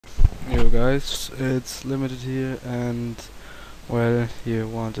Yo guys, it's Limited here, and well, you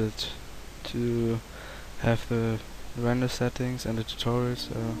wanted to have the render settings and the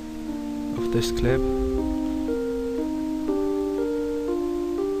tutorials of this clip.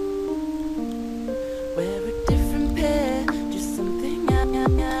 We're a different pair, just something out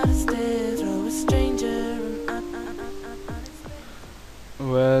of stare, throw a stranger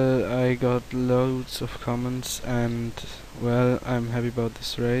Well, I got loads of comments, and well, I'm happy about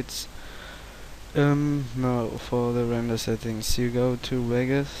these rates. Now for the render settings, you go to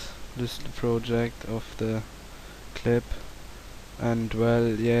Vegas, this is the project of the clip, and well,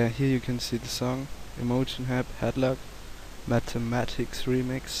 yeah, here you can see the song, Imogen Heap, Headlock, Matamatics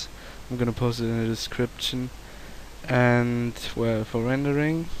remix. I'm gonna post it in the description. And well, for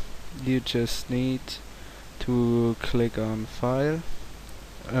rendering, you just need to click on File.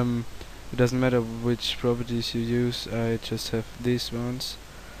 It doesn't matter which properties you use, I just have these ones.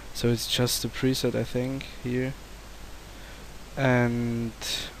 So it's just a preset, I think, here. And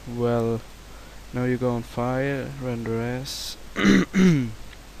well, now you go on File, Render As, you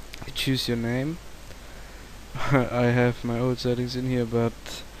choose your name. I have my old settings in here,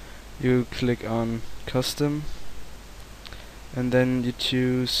 but you click on Custom, and then you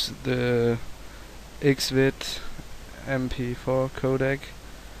choose the xvid MP4 codec,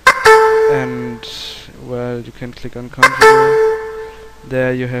 and well, you can click on Configure.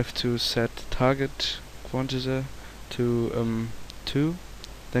 There you have to set target quantizer to 2.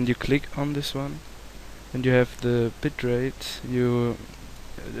 Then you click on this one, and you have the bitrate. You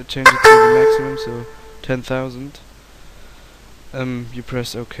change it to the maximum, so 10,000. You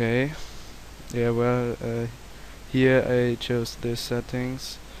press OK. Yeah, well, here I chose these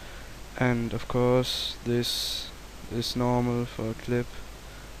settings, and of course this is normal for a clip,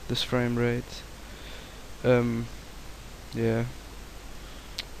 this frame rate. Yeah,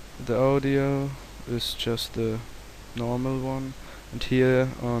 the audio is just the normal one, and here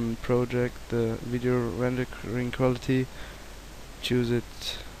on project the video rendering quality, choose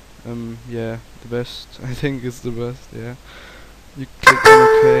it. Yeah, the best. I think it's the best. Yeah, you click on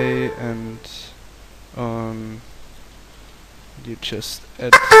OK, and on you just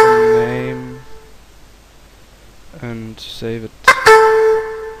add a name and save it.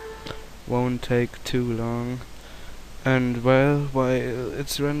 Won't take too long. And well, while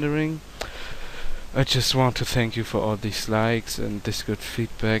it's rendering, I just want to thank you for all these likes and this good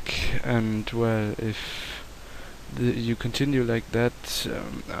feedback. And well, if you continue like that,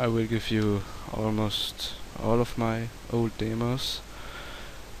 I will give you almost all of my old demos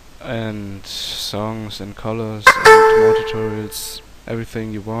and songs and colors and more tutorials,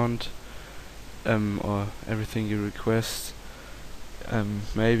 everything you want, or everything you request.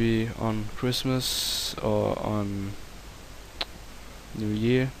 Maybe on Christmas or on New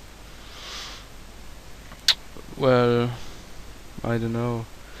Year. Well, I don't know.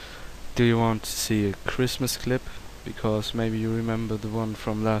 Do you want to see a Christmas clip? Because maybe you remember the one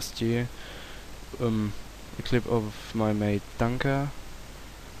from last year. A clip of my mate Danka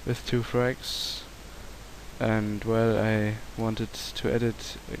with 2 frags. And well, I wanted to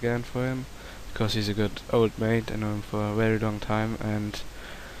edit again for him, because he's a good old mate, I know him for a very long time, and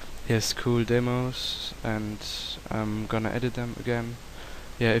he has cool demos, and I'm gonna edit them again.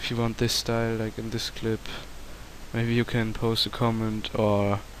 Yeah, if you want this style, like in this clip, maybe you can post a comment,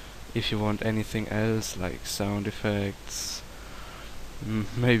 or if you want anything else, like sound effects,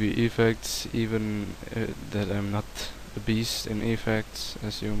 maybe effects, even that I'm not a beast in effects,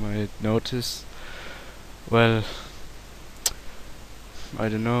 as you might notice. Well, I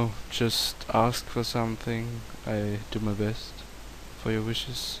don't know, just ask for something, I do my best for your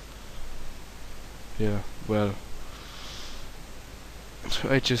wishes. Yeah, well,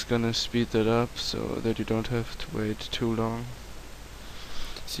 I just gonna speed that up so that you don't have to wait too long.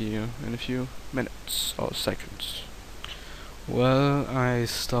 See you in a few minutes or seconds. Well, I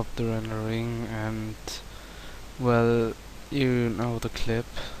stopped the rendering, and well, you know the clip.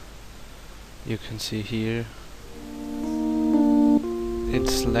 You can see here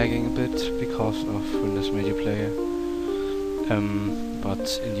it's lagging a bit because of Windows Media Player.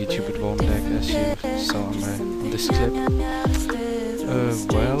 But in YouTube it won't lag, as you saw on this clip.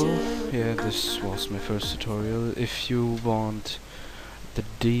 Well, yeah, this was my first tutorial. If you want the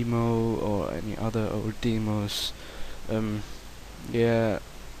demo or any other old demos, yeah,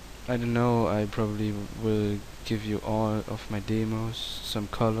 I don't know, I probably will give you all of my demos, some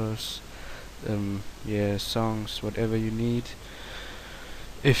colors, yeah, songs, whatever you need.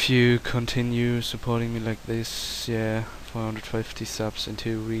 If you continue supporting me like this, yeah, 450 subs in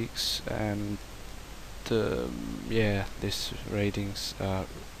 2 weeks, and yeah, these ratings are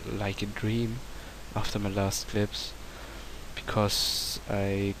like a dream after my last clips, because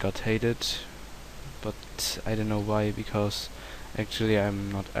I got hated, but I don't know why, because actually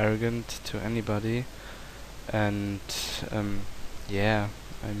I'm not arrogant to anybody, and yeah,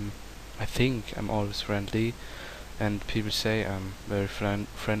 I think I'm always friendly, and people say I'm very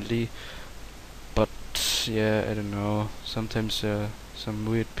friendly, but yeah, I don't know, sometimes some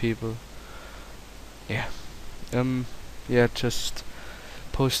weird people. Yeah, yeah, just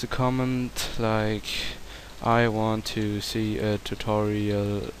post a comment like, I want to see a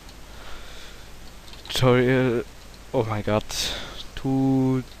tutorial, oh my god,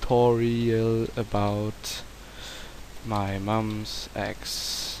 tutorial about my mom's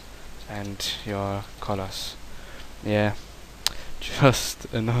ex and your colors. Yeah, just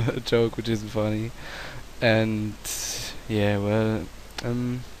another joke which isn't funny. And yeah, well,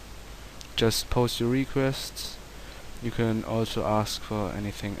 just post your requests. You can also ask for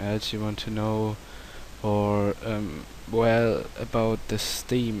anything else you want to know, or well, about the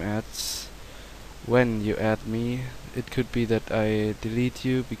Steam ads. When you add me, it could be that I delete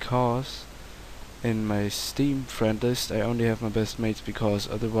you, because in my Steam friend list I only have my best mates, because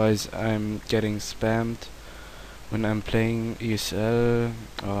otherwise I'm getting spammed when I'm playing ESL,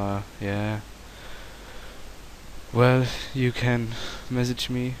 or yeah. Well, you can message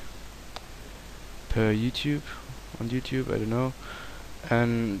me per YouTube, on YouTube, I don't know.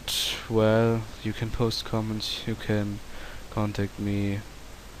 And well, you can post comments, you can contact me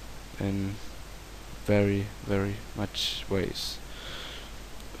in very, very much ways.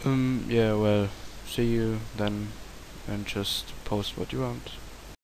 Yeah, well, see you then, and just post what you want.